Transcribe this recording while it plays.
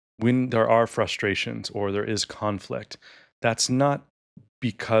when there are frustrations or there is conflict, that's not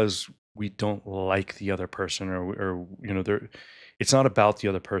because we don't like the other person, or there, it's not about the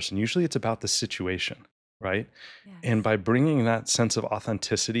other person. Usually it's about the situation, right? And Yes. by bringing that sense of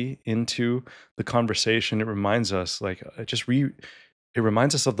authenticity into the conversation, it reminds us, like, it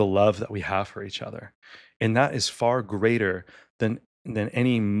reminds us of the love that we have for each other. And that is far greater than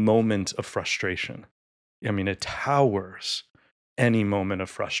any moment of frustration. I mean, it towers any moment of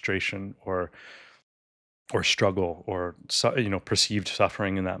frustration or struggle or perceived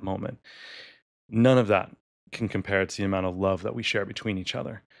suffering in that moment. None of that can compare to the amount of love that we share between each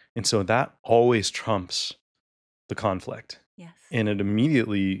other. And so that always trumps the conflict. Yes. And it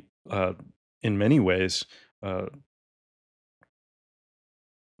immediately, in many ways, uh,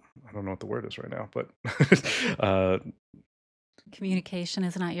 I don't know what the word is right now, but uh, Communication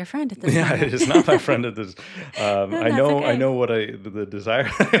is not your friend at this yeah, it moment. is not my friend at this. And I that's know, okay. what the desire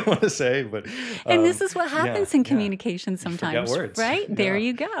I want to say, but And this is what yeah, happens in yeah, communication you forget sometimes, words. right? There Yeah,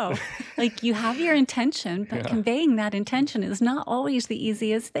 you go. Like you have your intention, but yeah. conveying that intention is not always the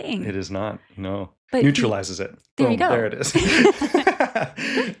easiest thing. It is not, no. But Neutralizes it. there you Boom, there go. it is.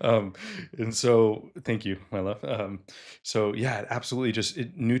 Um, and so thank you, my love. So yeah, it absolutely just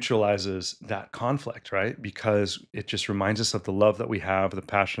it neutralizes that conflict, right? Because it just reminds us of the love that we have, the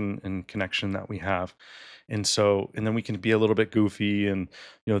passion and connection that we have. And so, and then we can be a little bit goofy and,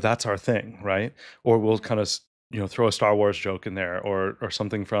 that's our thing, right? Or we'll kind of, throw a Star Wars joke in there or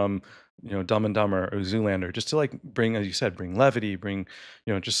something from, Dumb and Dumber or Zoolander, just to like bring, as you said, bring levity, bring,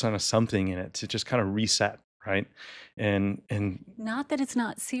 just kind of something in it to just kind of reset, right? And Not that it's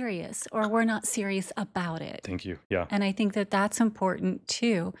not serious or we're not serious about it. thank you. Yeah. And I think that that's important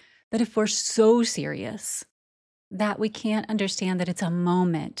too. That if we're so serious that we can't understand that it's a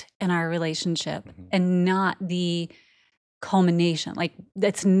moment in our relationship Mhm. and not the culmination. Like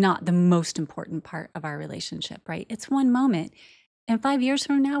that's not the most important part of our relationship, right? It's one moment. And 5 years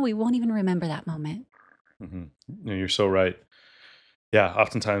from now, we won't even remember that moment. Mhm. No, you're so right. Yeah,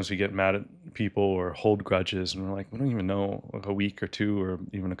 oftentimes we get mad at people or hold grudges, and we're like, we don't even know, like a week or two, or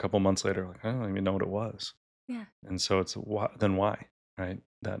even a couple months later, like I don't even know what it was. Yeah. And so it's then why, right?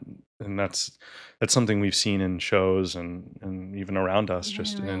 That's something we've seen in shows and even around us, Even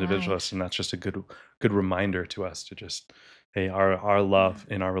just in in real individuals, life. and that's just a good reminder to us to just, hey, our Yeah. love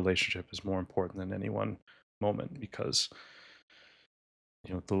in our relationship is more important than any one moment, because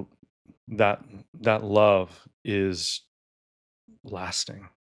the that that love is lasting.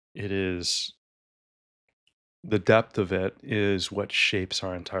 It is the depth of it is what shapes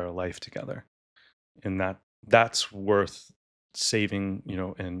our entire life together, and that's worth saving,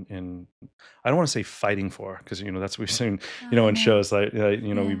 and I don't want to say fighting for, because that's what we've seen, Oh, I in know. shows like, we've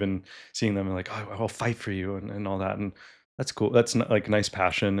Yeah. been seeing them like, oh, I'll fight for you and all that, and that's cool. That's like nice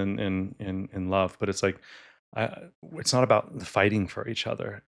passion and love, but it's like, it's not about the fighting for each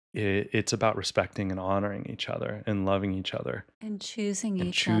other. It's about respecting and honoring each other and loving each other And choosing and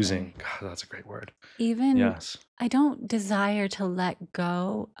each other. choosing. God, that's a great word. Even Yes. I don't desire to let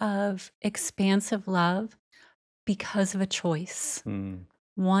go of expansive love because of a choice. Mm,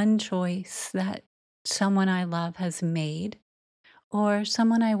 One choice that someone I love has made or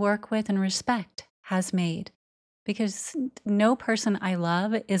someone I work with and respect has made. Because no person I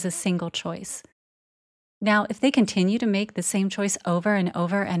love is a single choice. Now, if they continue to make the same choice over and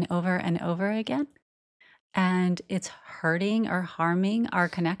over and over and over again, and it's hurting or harming our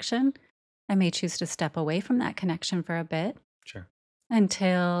connection, I may choose to step away from that connection for a bit sure.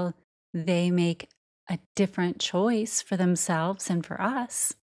 until they make a different choice for themselves and for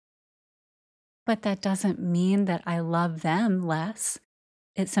us. But that doesn't mean that I love them less.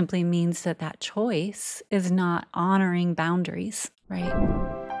 It simply means that that choice is not honoring boundaries,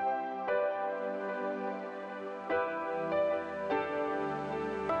 right?